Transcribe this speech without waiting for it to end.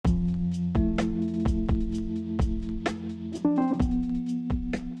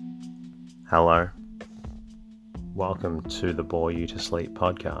Hello. Welcome to the Bore You to Sleep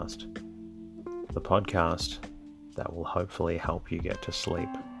podcast. The podcast that will hopefully help you get to sleep.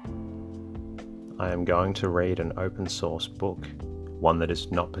 I am going to read an open source book, one that is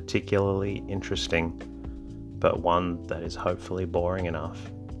not particularly interesting, but one that is hopefully boring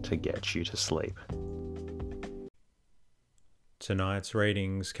enough to get you to sleep. Tonight's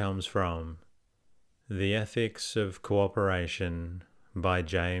readings comes from The Ethics of Cooperation by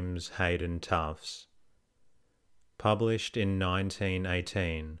James Hayden Tufts. Published in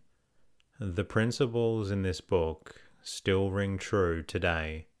 1918, the principles in this book still ring true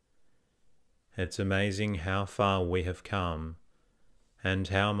today. It's amazing how far we have come and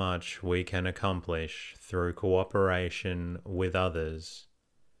how much we can accomplish through cooperation with others.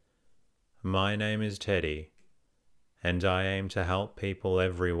 My name is Teddy, and I aim to help people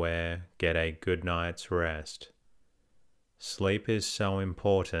everywhere get a good night's rest. Sleep is so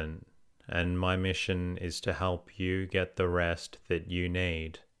important, and my mission is to help you get the rest that you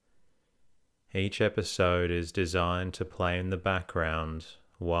need. Each episode is designed to play in the background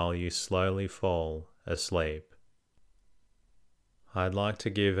while you slowly fall asleep. I'd like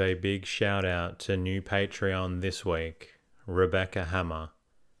to give a big shout out to new Patreon this week, Rebecca Hammer.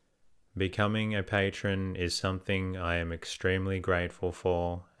 Becoming a patron is something I am extremely grateful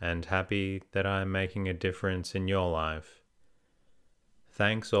for and happy that I am making a difference in your life.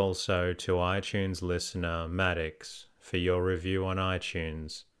 Thanks also to iTunes listener Maddox for your review on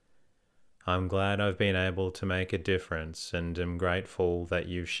iTunes. I'm glad I've been able to make a difference and am grateful that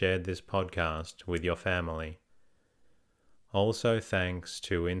you've shared this podcast with your family. Also thanks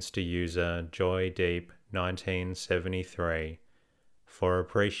to Insta user JoyDeep1973 for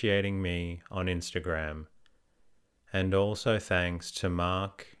appreciating me on Instagram. And also thanks to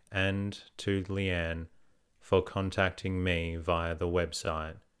Mark and to Leanne for contacting me via the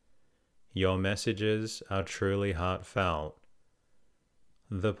website. Your messages are truly heartfelt.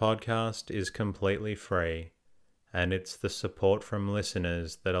 The podcast is completely free, and it's the support from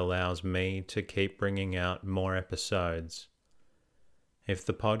listeners that allows me to keep bringing out more episodes. If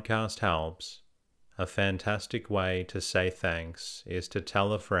the podcast helps, a fantastic way to say thanks is to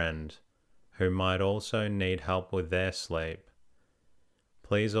tell a friend who might also need help with their sleep.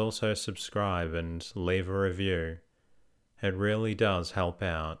 Please also subscribe and leave a review. It really does help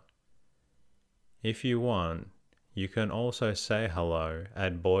out. If you want, you can also say hello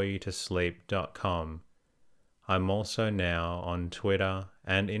at boreyoutosleep.com. I'm also now on Twitter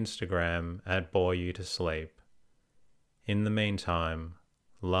and Instagram at boreyoutosleep. In the meantime,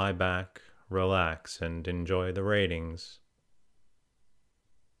 lie back, relax, and enjoy the readings.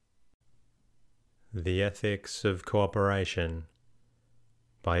 The Ethics of Cooperation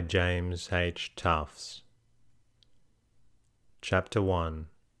by James H. Tufts. Chapter 1.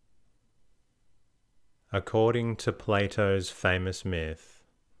 According to Plato's famous myth,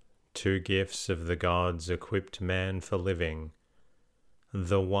 two gifts of the gods equipped man for living.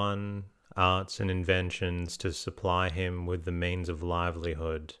 The one, arts and inventions to supply him with the means of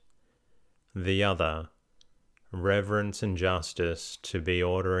livelihood. The other, reverence and justice to be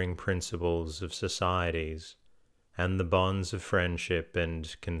ordering principles of societies and the bonds of friendship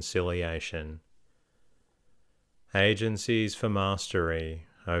and conciliation. Agencies for mastery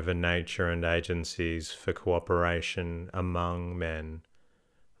over nature and agencies for cooperation among men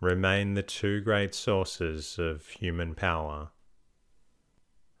remain the two great sources of human power.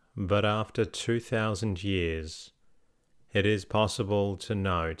 But after 2,000 years, it is possible to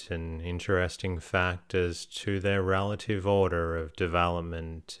note an interesting fact as to their relative order of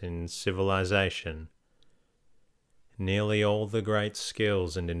development in civilization. Nearly all the great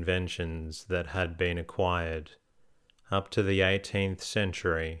skills and inventions that had been acquired up to the 18th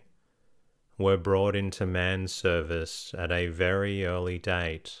century were brought into man's service at a very early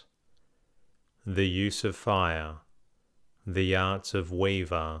date. The use of fire, the arts of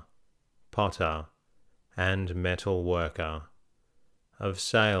weaver, potter, and metal worker, of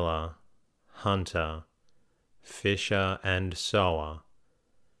sailor, hunter, fisher, and sower,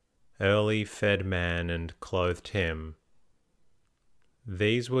 early fed man and clothed him.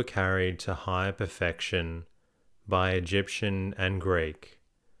 These were carried to higher perfection by Egyptian and Greek,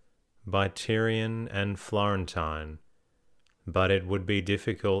 by Tyrian and Florentine, but it would be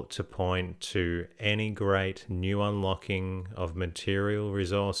difficult to point to any great new unlocking of material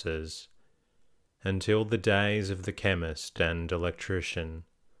resources until the days of the chemist and electrician.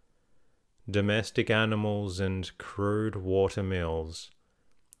 Domestic animals and crude water mills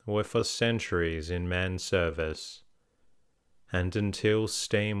were for centuries in man's service, and until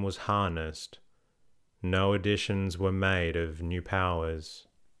steam was harnessed, no additions were made of new powers.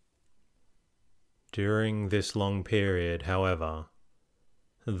 During this long period, however,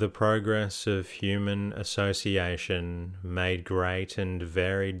 the progress of human association made great and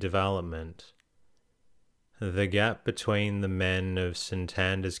varied development. The gap between the men of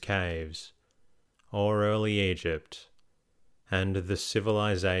Santander's caves, or early Egypt, and the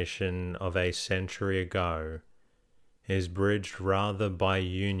civilization of a century ago is bridged rather by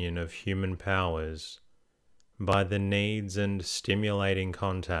union of human powers, by the needs and stimulating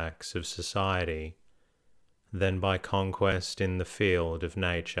contacts of society, than by conquest in the field of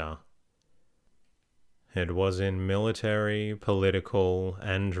nature. It was in military, political,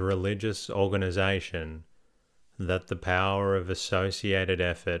 and religious organization that the power of associated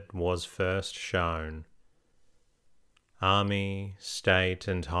effort was first shown. Army, state,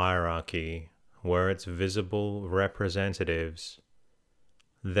 and hierarchy were its visible representatives.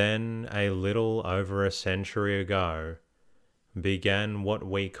 Then, a little over a century ago, began what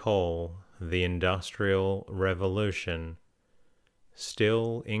we call the Industrial Revolution,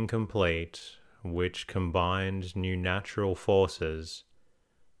 still incomplete, which combined new natural forces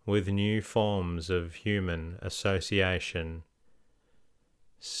with new forms of human association.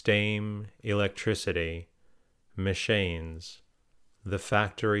 Steam, electricity, machines, the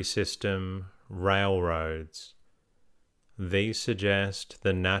factory system, railroads. These suggest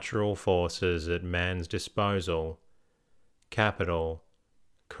the natural forces at man's disposal: capital,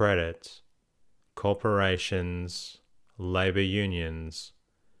 credit, corporations, labor unions.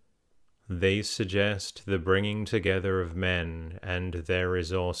 These suggest the bringing together of men and their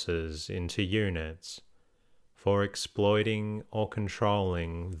resources into units for exploiting or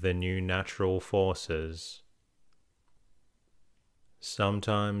controlling the new natural forces,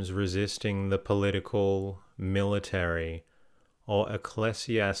 sometimes resisting the political, military, or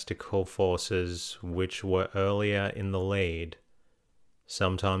ecclesiastical forces which were earlier in the lead,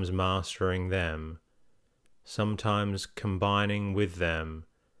 sometimes mastering them, sometimes combining with them.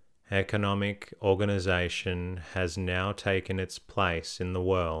 Economic organization has now taken its place in the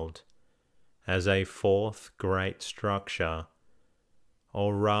world as a fourth great structure,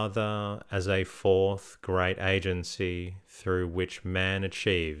 or rather as a fourth great agency through which man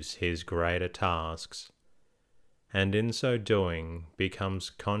achieves his greater tasks, and in so doing becomes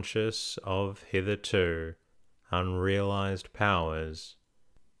conscious of hitherto unrealized powers.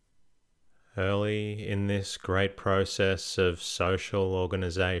 Early in this great process of social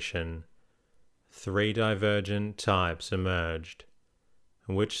organization, three divergent types emerged,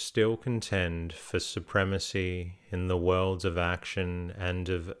 which still contend for supremacy in the worlds of action and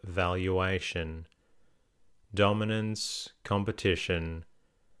of valuation: dominance, competition,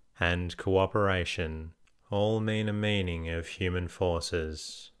 and cooperation. All mean a meaning of human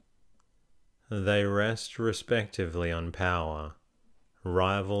forces. They rest respectively on power,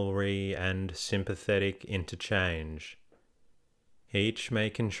 rivalry, and sympathetic interchange. Each may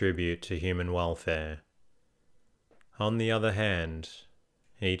contribute to human welfare. On the other hand,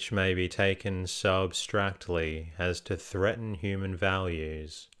 each may be taken so abstractly as to threaten human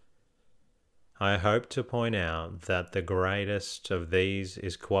values. I hope to point out that the greatest of these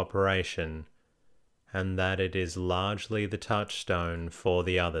is cooperation, and that it is largely the touchstone for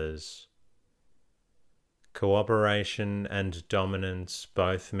the others. Cooperation and dominance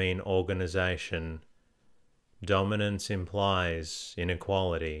both mean organization. Dominance implies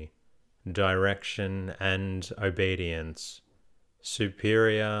inequality, direction and obedience,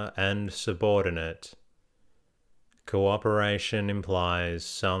 superior and subordinate. Cooperation implies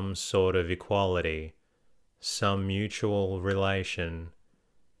some sort of equality, some mutual relation.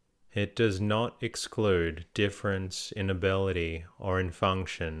 It does not exclude difference in ability or in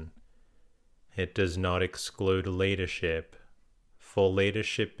function. It does not exclude leadership, for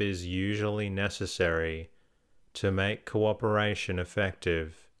leadership is usually necessary to make cooperation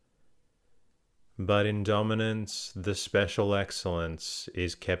effective. But in dominance, the special excellence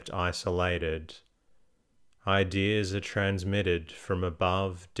is kept isolated. Ideas are transmitted from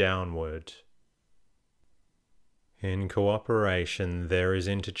above downward. In cooperation there is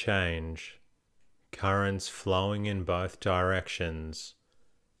interchange, currents flowing in both directions,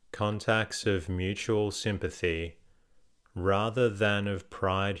 contacts of mutual sympathy, rather than of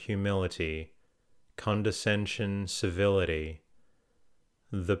pride, humility, condescension, civility.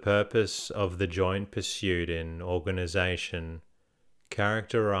 The purpose of the joint pursuit in organization,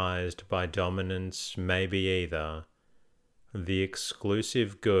 characterized by dominance, may be either the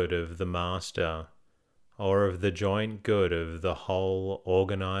exclusive good of the master or of the joint good of the whole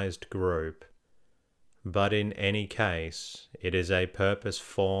organized group. But in any case, it is a purpose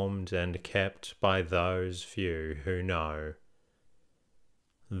formed and kept by those few who know.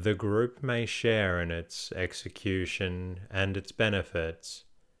 The group may share in its execution and its benefits,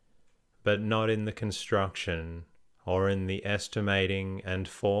 but not in the construction or in the estimating and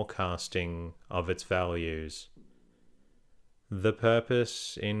forecasting of its values. The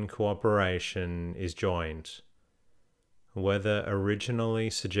purpose in cooperation is joint, whether originally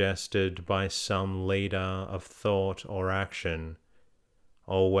suggested by some leader of thought or action,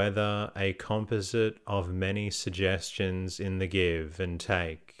 or whether a composite of many suggestions in the give and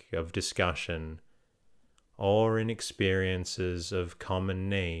take of discussion, or in experiences of common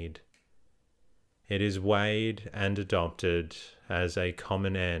need. It is weighed and adopted as a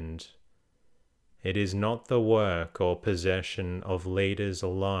common end. It is not the work or possession of leaders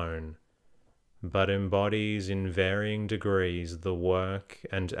alone, but embodies in varying degrees the work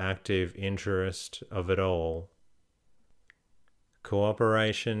and active interest of it all.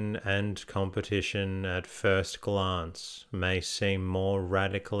 Cooperation and competition at first glance may seem more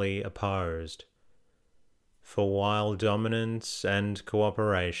radically opposed, for while dominance and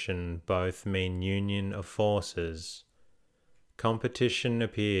cooperation both mean union of forces, competition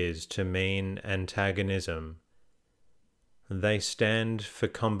appears to mean antagonism. They stand for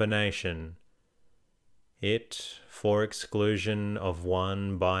combination, it for exclusion of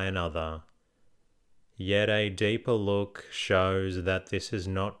one by another. Yet a deeper look shows that this is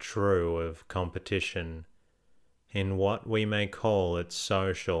not true of competition in what we may call its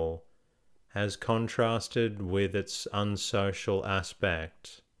social, as contrasted with its unsocial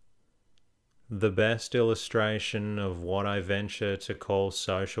aspect. The best illustration of what I venture to call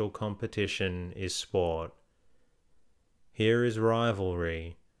social competition is sport. Here is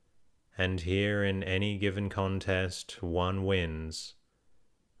rivalry, and here in any given contest one wins,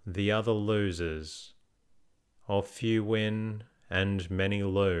 the other loses, or few win and many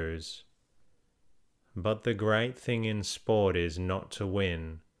lose. But the great thing in sport is not to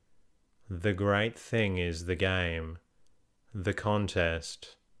win. The great thing is the game, the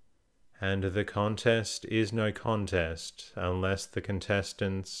contest, and the contest is no contest unless the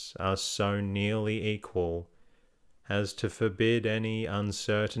contestants are so nearly equal as to forbid any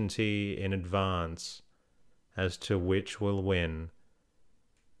uncertainty in advance as to which will win.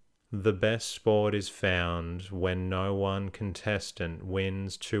 The best sport is found when no one contestant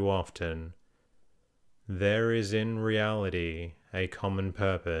wins too often. There is in reality a common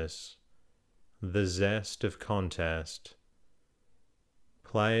purpose, the zest of contest.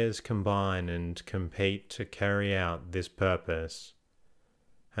 Players combine and compete to carry out this purpose,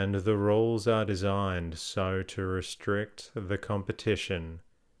 and the rules are designed so to restrict the competition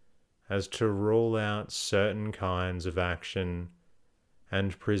as to rule out certain kinds of action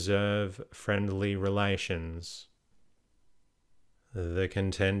and preserve friendly relations. The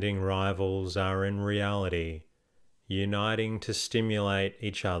contending rivals are in reality uniting to stimulate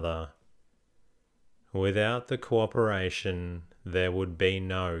each other. Without the cooperation, there would be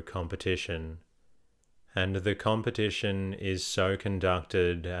no competition, and the competition is so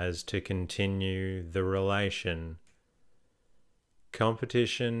conducted as to continue the relation.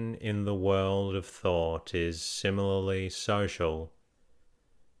 Competition in the world of thought is similarly social.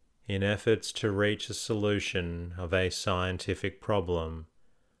 In efforts to reach a solution of a scientific problem,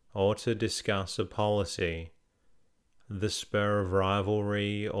 or to discuss a policy, the spur of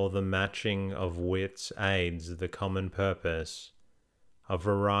rivalry or the matching of wits aids the common purpose of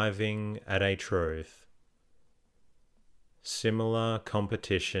arriving at a truth. Similar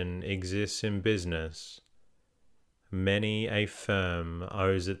competition exists in business. Many a firm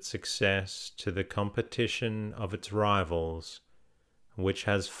owes its success to the competition of its rivals, which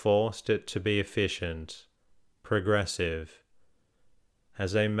has forced it to be efficient, progressive.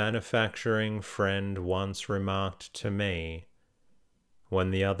 As a manufacturing friend once remarked to me,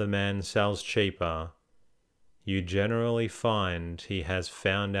 when the other man sells cheaper, you generally find he has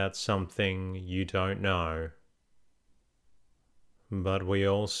found out something you don't know. But we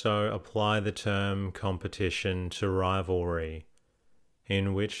also apply the term competition to rivalry,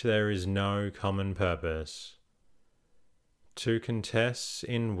 in which there is no common purpose. To contests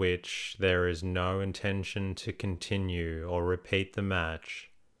in which there is no intention to continue or repeat the match,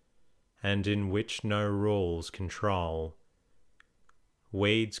 and in which no rules control.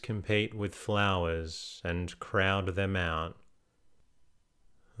 Weeds compete with flowers and crowd them out.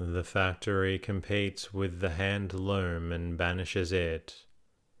 The factory competes with the hand loom and banishes it.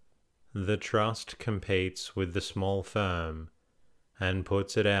 The trust competes with the small firm and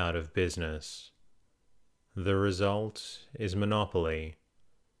puts it out of business. The result is monopoly.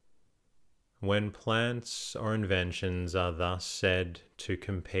 When plants or inventions are thus said to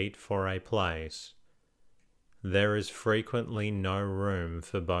compete for a place, there is frequently no room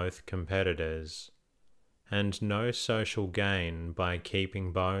for both competitors, and no social gain by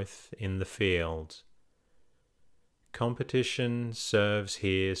keeping both in the field. Competition serves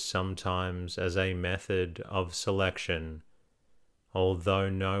here sometimes as a method of selection, although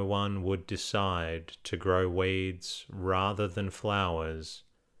no one would decide to grow weeds rather than flowers,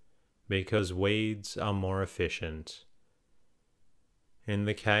 because weeds are more efficient. In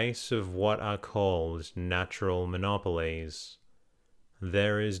the case of what are called natural monopolies,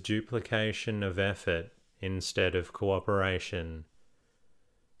 there is duplication of effort instead of cooperation.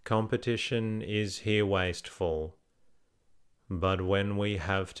 Competition is here wasteful, but when we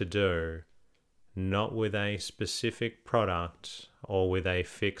have to do, not with a specific product or with a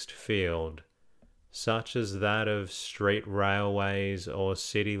fixed field, such as that of street railways or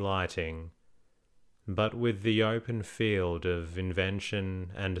city lighting, but with the open field of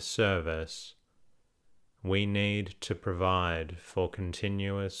invention and service, we need to provide for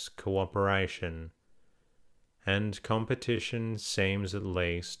continuous cooperation, and competition seems at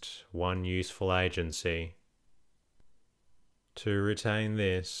least one useful agency. To retain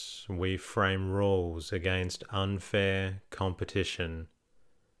this, we frame rules against unfair competition,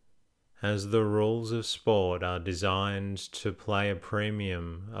 as the rules of sport are designed to play a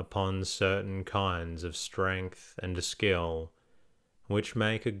premium upon certain kinds of strength and skill, which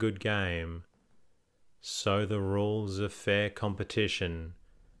make a good game. So the rules of fair competition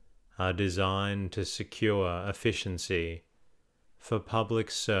are designed to secure efficiency for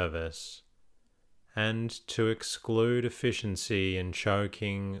public service, and to exclude efficiency in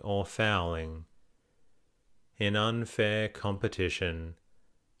choking or fouling. In unfair competition,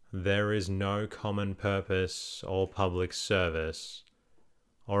 there is no common purpose or public service,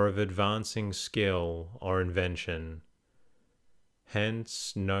 or of advancing skill or invention,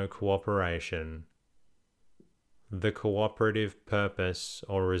 hence no cooperation. The cooperative purpose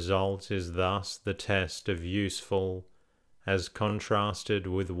or result is thus the test of useful as contrasted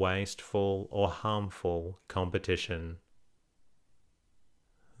with wasteful or harmful competition.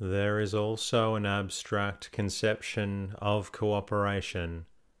 There is also an abstract conception of cooperation,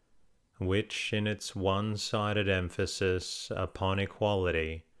 which in its one-sided emphasis upon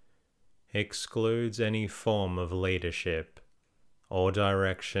equality excludes any form of leadership or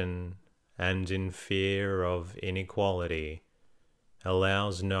direction, and in fear of inequality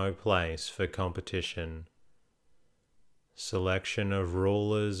allows no place for competition. Selection of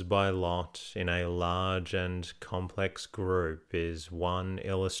rulers by lot in a large and complex group is one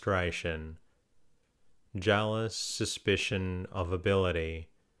illustration. Jealous suspicion of ability,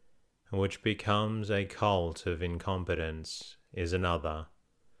 which becomes a cult of incompetence, is another.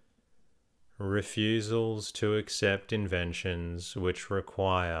 Refusals to accept inventions which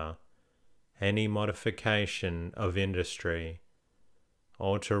require any modification of industry,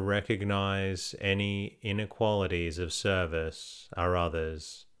 or to recognize any inequalities of service, are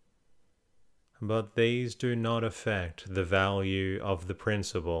others. But these do not affect the value of the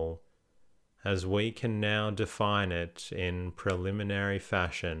principle, as we can now define it in preliminary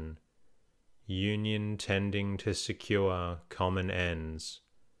fashion, union tending to secure common ends,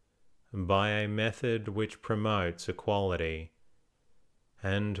 by a method which promotes equality,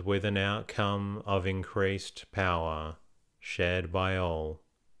 and with an outcome of increased power shared by all.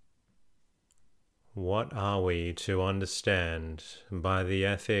 What are we to understand by the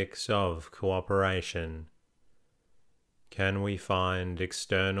ethics of cooperation? Can we find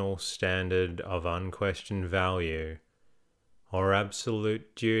external standard of unquestioned value, or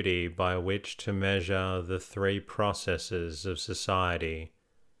absolute duty by which to measure the three processes of society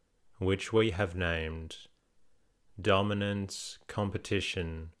which we have named: dominance,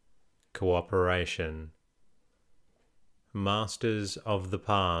 competition, cooperation? Masters of the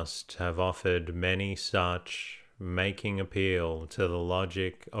past have offered many such, making appeal to the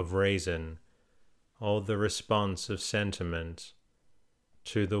logic of reason, or the response of sentiment,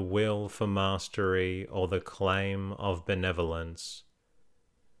 to the will for mastery or the claim of benevolence.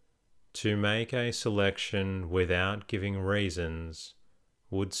 To make a selection without giving reasons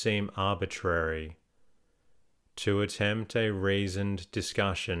would seem arbitrary. To attempt a reasoned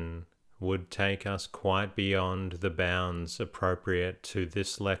discussion would take us quite beyond the bounds appropriate to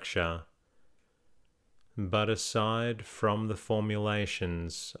this lecture. But aside from the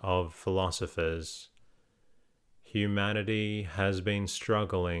formulations of philosophers, humanity has been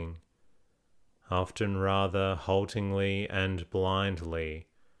struggling, often rather haltingly and blindly,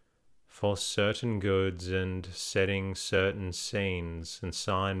 for certain goods, and setting certain scenes and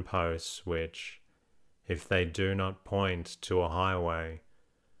signposts which, if they do not point to a highway,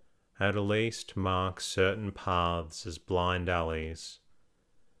 at least mark certain paths as blind alleys.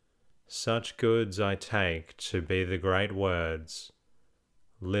 Such goods I take to be the great words: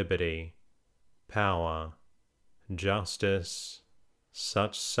 liberty, power, justice.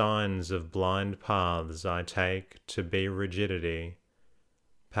 Such signs of blind paths I take to be rigidity,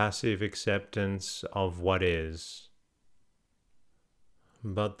 passive acceptance of what is.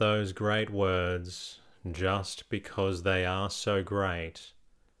 But those great words, just because they are so great,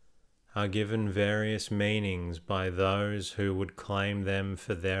 are given various meanings by those who would claim them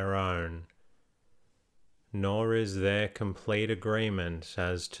for their own, nor is there complete agreement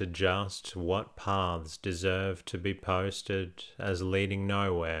as to just what paths deserve to be posted as leading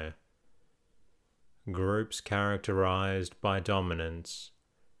nowhere. Groups characterized by dominance,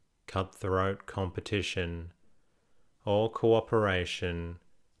 cutthroat competition, or cooperation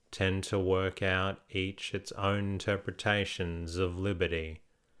tend to work out each its own interpretations of liberty,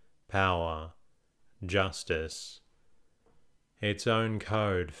 power, justice, its own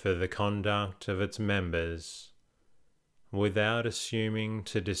code for the conduct of its members. Without assuming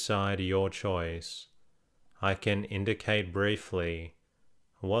to decide your choice, I can indicate briefly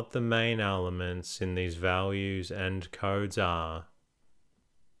what the main elements in these values and codes are.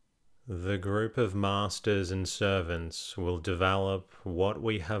 The group of masters and servants will develop what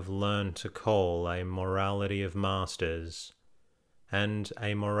we have learned to call a morality of masters and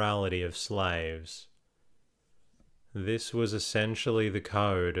a morality of slaves. This was essentially the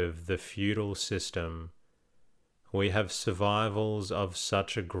code of the feudal system. We have survivals of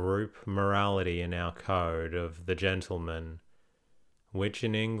such a group morality in our code of the gentleman, which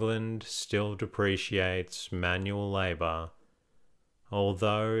in England still depreciates manual labour,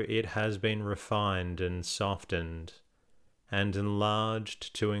 although it has been refined and softened and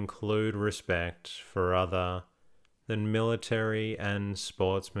enlarged to include respect for other than military and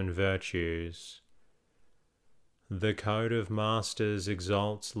sportsman virtues. The Code of Masters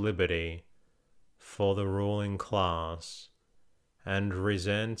exalts liberty for the ruling class and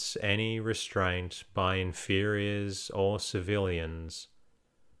resents any restraint by inferiors or civilians,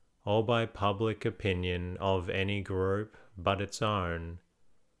 or by public opinion of any group but its own.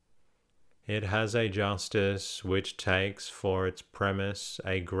 It has a justice which takes for its premise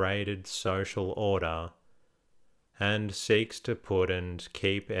a graded social order, and seeks to put and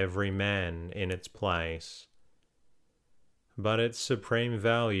keep every man in its place. But its supreme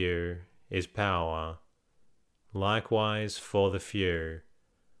value is power, likewise for the few,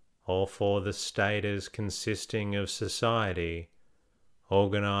 or for the status consisting of society,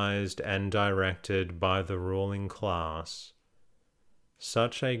 organized and directed by the ruling class.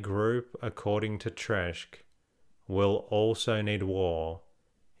 Such a group, according to Tresch, will also need war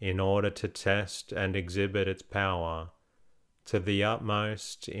in order to test and exhibit its power to the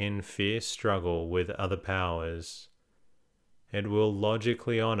utmost in fierce struggle with other powers. It will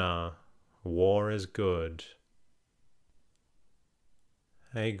logically honor war as good.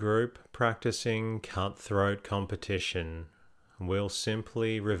 A group practicing cutthroat competition will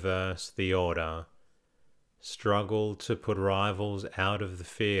simply reverse the order, struggle to put rivals out of the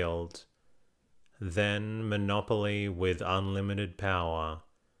field, then monopoly with unlimited power,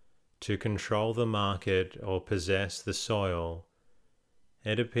 to control the market or possess the soil.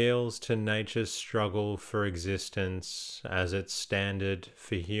 It appeals to nature's struggle for existence as its standard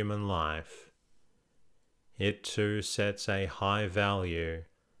for human life. It too sets a high value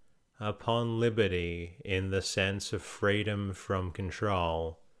upon liberty in the sense of freedom from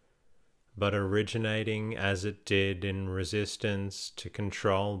control, but originating as it did in resistance to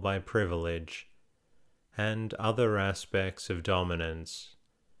control by privilege and other aspects of dominance.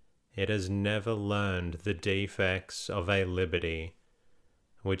 It has never learned the defects of a liberty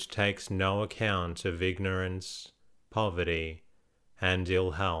which takes no account of ignorance, poverty, and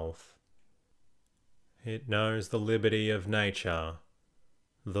ill health. It knows the liberty of nature,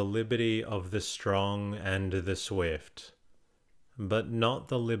 the liberty of the strong and the swift, but not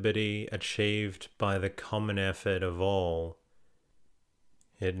the liberty achieved by the common effort of all.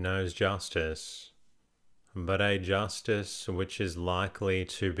 It knows justice, but a justice which is likely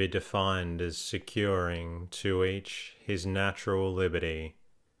to be defined as securing to each his natural liberty,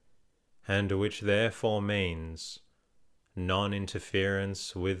 and which therefore means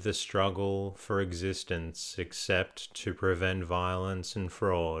non-interference with the struggle for existence except to prevent violence and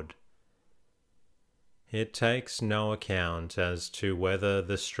fraud. It takes no account as to whether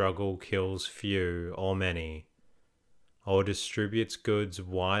the struggle kills few or many, or distributes goods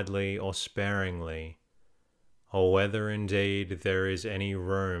widely or sparingly, or whether indeed there is any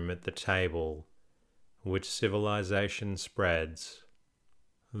room at the table which civilization spreads.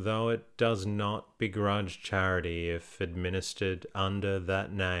 though it does not begrudge charity if administered under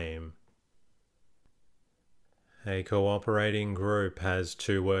that name. A cooperating group has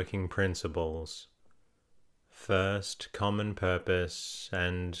two working principles. First, common purpose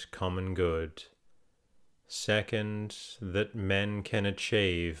and common good. Second, that men can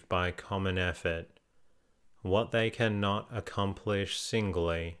achieve by common effort what they cannot accomplish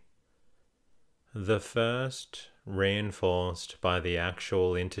singly. The first, reinforced by the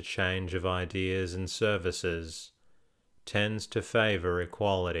actual interchange of ideas and services, tends to favor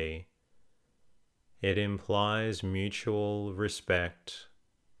equality. It implies mutual respect,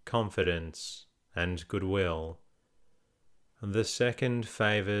 confidence, and goodwill. The second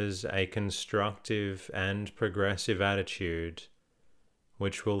favors a constructive and progressive attitude,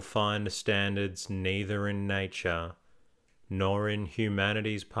 which will find standards neither in nature nor in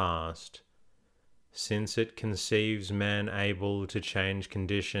humanity's past, since it conceives man able to change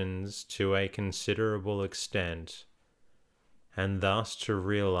conditions to a considerable extent, and thus to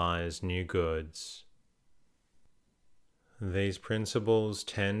realize new goods. These principles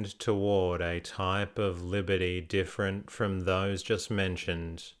tend toward a type of liberty different from those just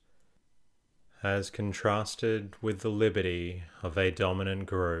mentioned, as contrasted with the liberty of a dominant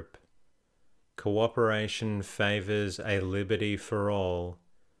group. Cooperation favors a liberty for all,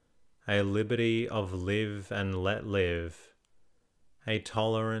 a liberty of live and let live, a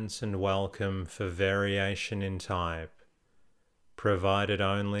tolerance and welcome for variation in type, provided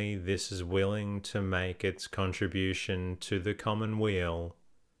only this is willing to make its contribution to the common weal.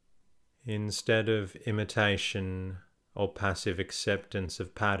 Instead of imitation or passive acceptance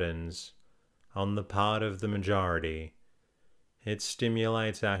of patterns on the part of the majority, it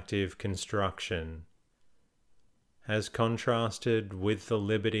stimulates active construction. As contrasted with the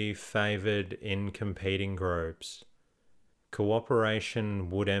liberty favored in competing groups, cooperation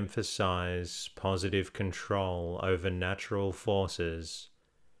would emphasize positive control over natural forces,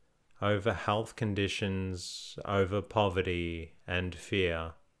 over health conditions, over poverty and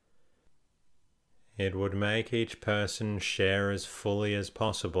fear. It would make each person share as fully as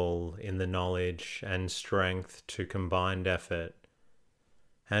possible in the knowledge and strength to combined effort,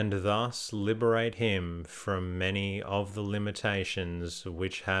 and thus liberate him from many of the limitations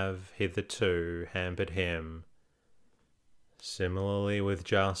which have hitherto hampered him. Similarly with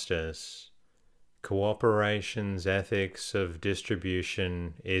justice, cooperation's ethics of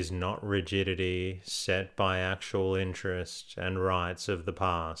distribution is not rigidity set by actual interest and rights of the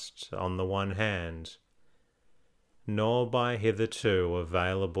past on the one hand, nor by hitherto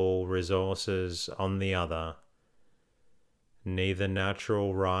available resources on the other. Neither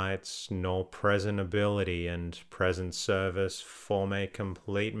natural rights nor present ability and present service form a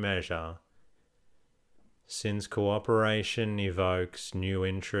complete measure, since cooperation evokes new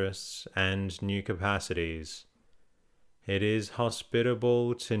interests and new capacities. It is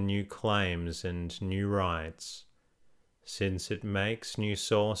hospitable to new claims and new rights, since it makes new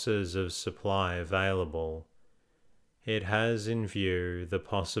sources of supply available. It has in view the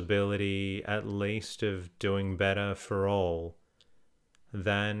possibility at least of doing better for all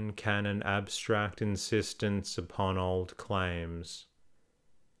than can an abstract insistence upon old claims.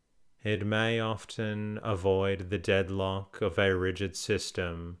 It may often avoid the deadlock of a rigid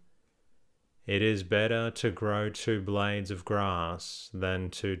system. It is better to grow two blades of grass than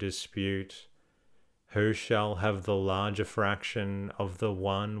to dispute who shall have the larger fraction of the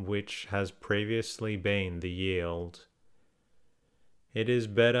one which has previously been the yield. It is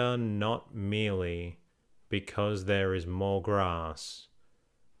better not merely because there is more grass,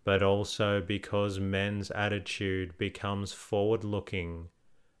 but also because men's attitude becomes forward-looking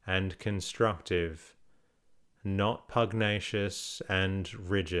and constructive, not pugnacious and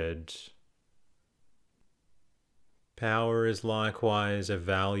rigid. Power is likewise a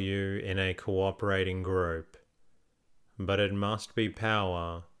value in a cooperating group, but it must be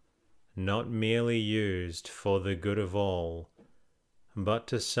power, not merely used for the good of all, but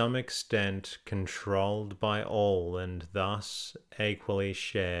to some extent controlled by all and thus equally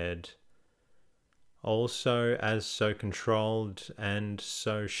shared. Also as so controlled and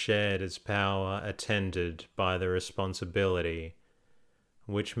so shared as power attended by the responsibility,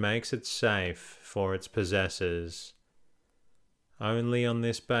 which makes it safe for its possessors. Only on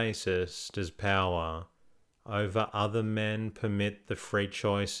this basis does power over other men permit the free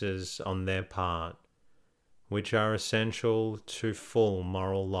choices on their part, which are essential to full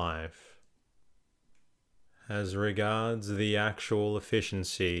moral life. As regards the actual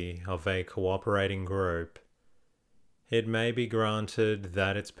efficiency of a cooperating group, it may be granted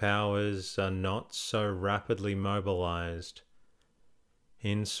that its powers are not so rapidly mobilized.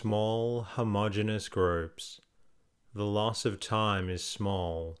 In small, homogeneous groups, the loss of time is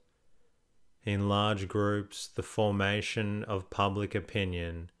small. In large groups, the formation of public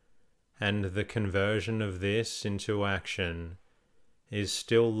opinion and the conversion of this into action is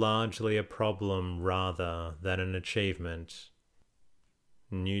still largely a problem rather than an achievement.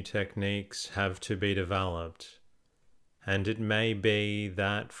 New techniques have to be developed, and it may be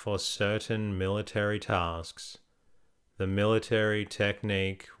that for certain military tasks, the military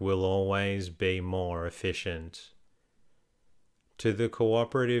technique will always be more efficient. To the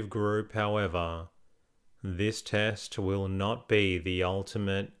cooperative group, however, this test will not be the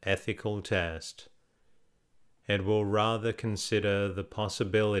ultimate ethical test. It will rather consider the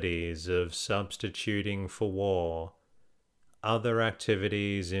possibilities of substituting for war other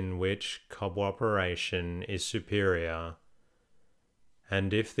activities in which cooperation is superior.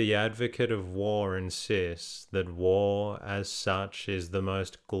 And if the advocate of war insists that war as such is the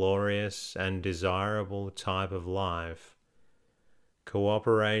most glorious and desirable type of life,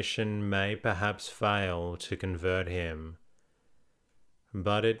 cooperation may perhaps fail to convert him,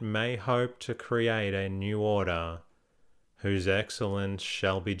 but it may hope to create a new order whose excellence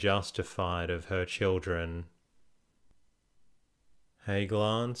shall be justified of her children. A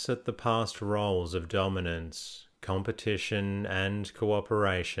glance at the past roles of dominance, competition, and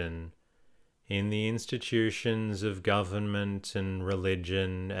cooperation in the institutions of government and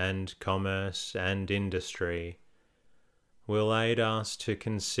religion and commerce and industry will aid us to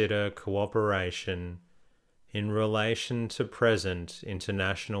consider cooperation in relation to present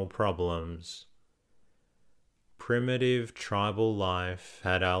international problems. Primitive tribal life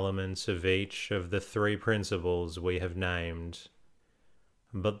had elements of each of the three principles we have named,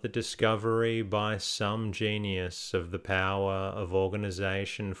 but the discovery by some genius of the power of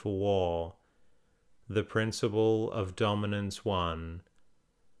organization for war, the principle of dominance won,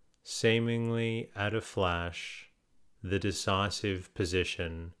 seemingly at a flash, the decisive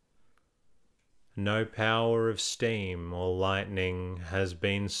position. No power of steam or lightning has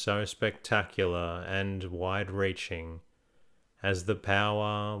been so spectacular and wide-reaching as the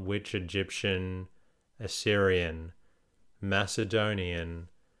power which Egyptian, Assyrian, Macedonian,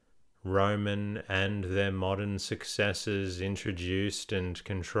 Roman, and their modern successors introduced and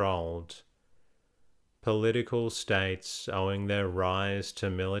controlled. Political states, owing their rise to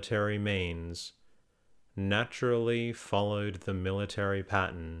military means, naturally followed the military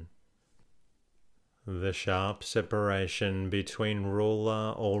pattern. The sharp separation between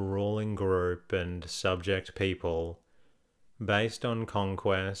ruler or ruling group and subject people, based on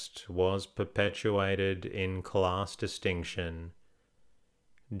conquest, was perpetuated in class distinction.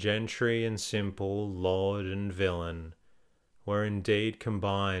 Gentry and simple lord and villain were indeed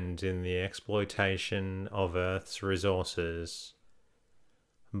combined in the exploitation of Earth's resources,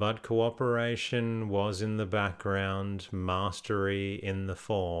 but cooperation was in the background, mastery in the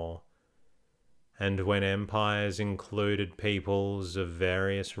fore, and when empires included peoples of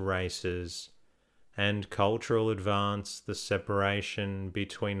various races and cultural advance, the separation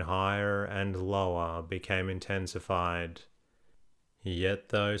between higher and lower became intensified. Yet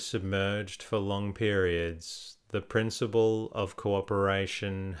though submerged for long periods, the principle of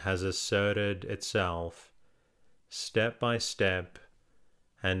cooperation has asserted itself, step by step,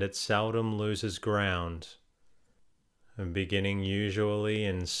 and it seldom loses ground, beginning usually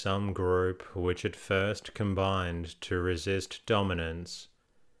in some group which at first combined to resist dominance.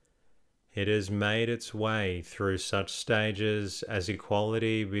 It has made its way through such stages as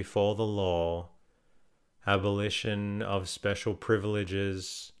equality before the law, abolition of special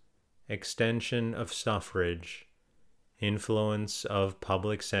privileges, extension of suffrage, influence of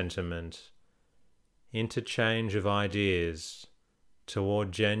public sentiment, interchange of ideas,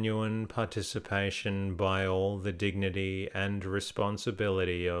 toward genuine participation by all the dignity and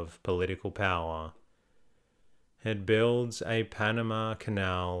responsibility of political power. It builds a Panama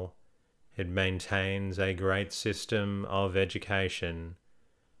Canal, it maintains a great system of education,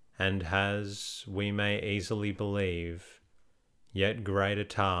 and has, we may easily believe, yet greater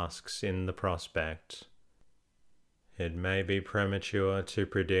tasks in the prospect. It may be premature to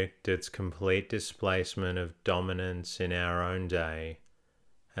predict its complete displacement of dominance in our own day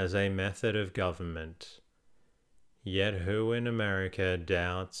as a method of government, yet who in America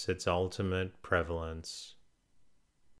doubts its ultimate prevalence?